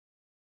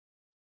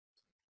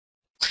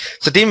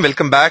So team,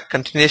 welcome back.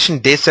 Continuation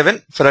day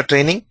 7 for our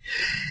training.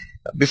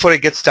 Before I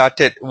get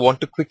started, I want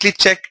to quickly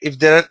check if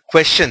there are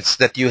questions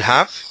that you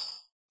have.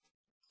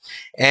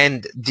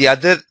 And the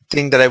other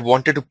thing that I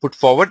wanted to put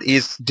forward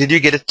is, did you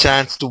get a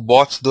chance to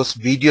watch those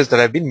videos that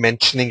I've been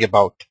mentioning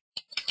about?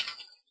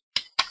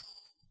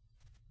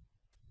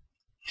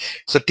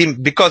 So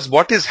team, because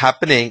what is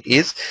happening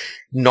is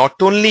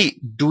not only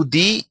do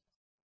the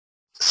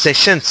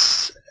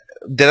sessions,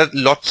 there are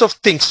lots of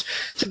things.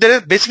 So there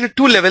are basically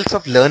two levels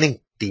of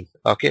learning, team.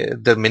 Okay,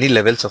 there are many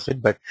levels of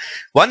it, but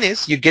one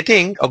is you're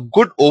getting a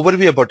good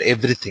overview about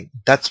everything.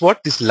 That's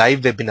what these live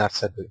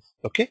webinars are doing.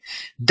 Okay,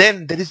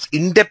 then there is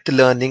in-depth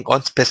learning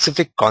on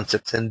specific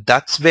concepts, and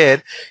that's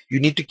where you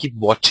need to keep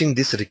watching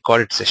these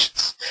recorded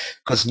sessions,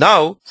 because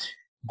now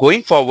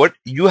going forward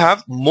you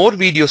have more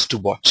videos to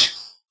watch.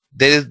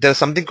 There's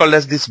something called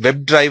as this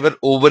WebDriver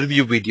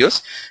overview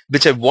videos,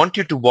 which I want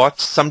you to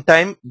watch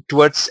sometime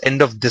towards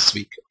end of this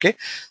week. Okay,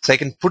 so I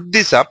can put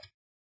this up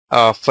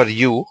for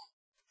you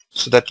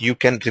so that you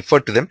can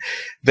refer to them.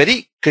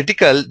 Very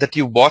critical that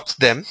you watch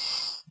them,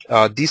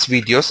 these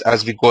videos,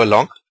 as we go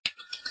along.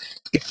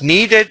 If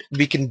needed,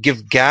 we can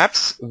give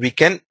gaps. We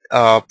can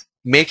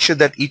make sure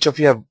that each of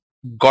you have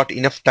got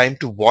enough time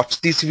to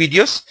watch these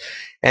videos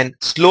and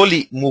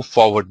slowly move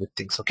forward with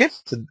things. Okay,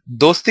 so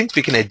those things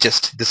we can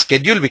adjust. The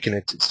schedule we can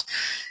adjust,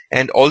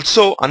 and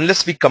also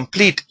unless we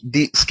complete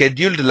the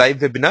scheduled live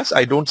webinars,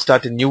 I don't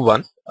start a new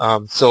one.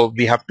 So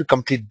we have to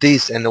complete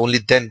these and only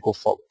then go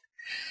forward.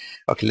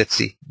 Okay, let's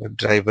see.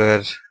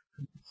 WebDriver.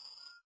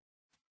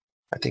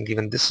 I think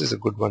even this is a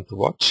good one to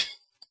watch.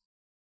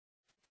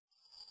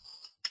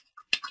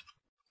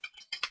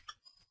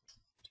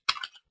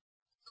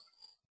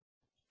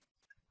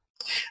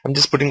 I'm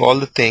just putting all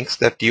the things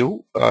that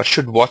you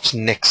should watch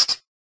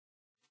next.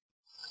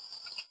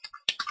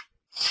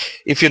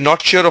 If you're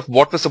not sure of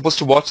what we're supposed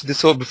to watch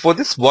this or before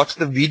this, watch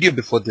the video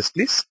before this,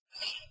 please.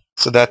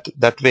 So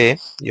that way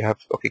you have,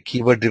 okay,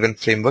 keyword driven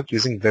framework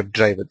using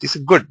WebDriver. These are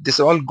good. These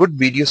are all good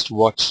videos to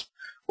watch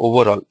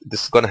overall.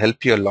 This is going to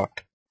help you a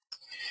lot.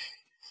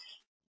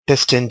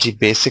 TestNG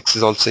basics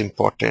is also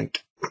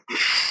important.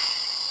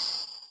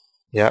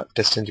 Yeah,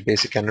 TestNG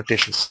basic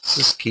annotations. This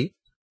is key.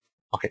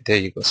 Okay, there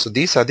you go. So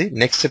these are the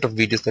next set of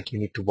videos that you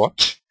need to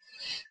watch.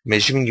 I'm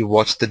assuming you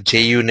watch the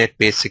JUnit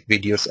basic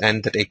videos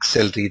and that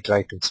Excel read,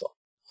 write, and so on.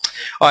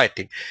 Alright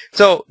team,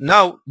 so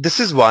now this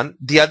is one.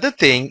 The other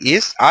thing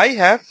is I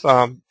have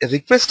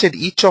requested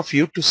each of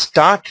you to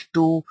start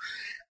to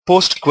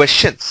post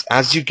questions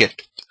as you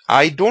get.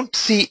 I don't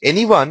see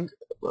anyone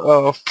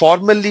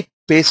formally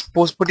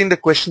putting the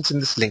questions in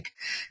this link.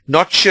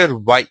 Not sure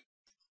why.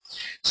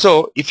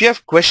 So if you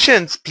have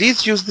questions,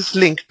 please use this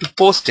link to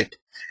post it.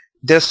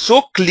 They're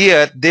so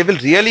clear, they will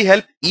really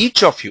help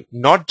each of you,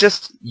 not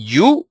just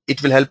you.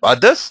 It will help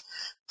others.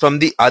 From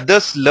the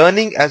others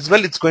learning as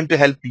well, it's going to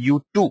help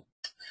you too.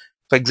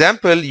 For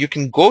example, you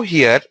can go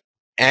here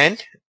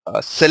and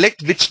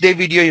select which day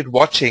video you're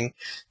watching,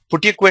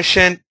 put your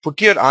question, put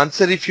your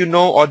answer if you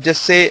know, or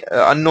just say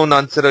unknown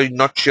answer or you're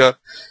not sure.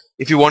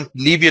 If you want,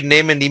 leave your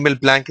name and email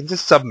blank and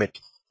just submit.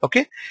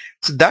 Okay,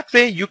 so that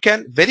way you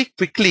can very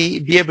quickly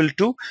be able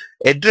to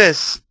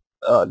address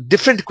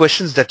different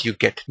questions that you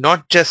get,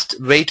 not just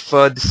wait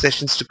for the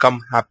sessions to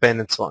come happen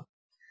and so on.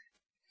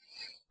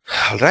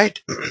 All right.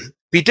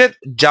 Peter,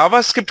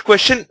 JavaScript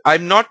question.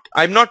 I'm not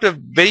a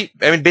very,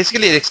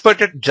 basically an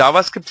expert at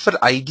JavaScript for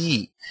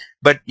IDE,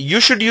 but you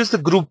should use the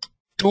group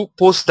to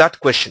post that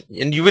question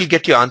and you will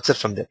get your answer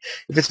from there.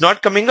 If it's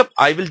not coming up,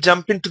 I will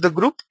jump into the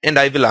group and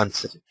I will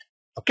answer it.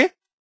 Okay.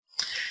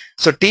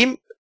 So team,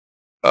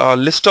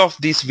 list of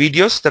these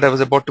videos that I was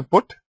about to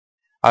put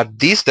are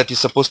these that you're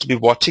supposed to be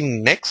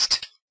watching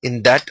next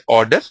in that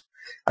order.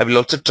 I will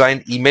also try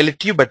and email it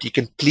to you, but you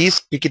can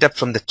please pick it up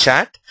from the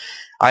chat.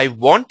 I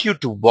want you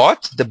to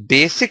watch the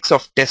basics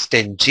of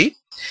TestNG,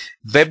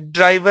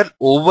 WebDriver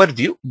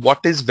overview,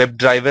 what is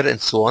WebDriver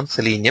and so on,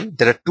 Selenium.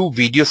 There are 2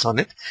 videos on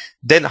it.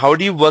 Then how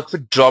do you work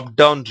with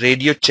drop-down,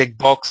 radio,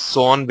 checkbox,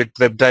 so on with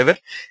WebDriver,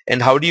 and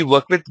how do you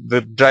work with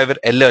WebDriver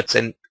alerts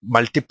and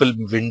multiple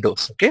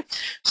windows. Okay,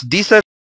 so these are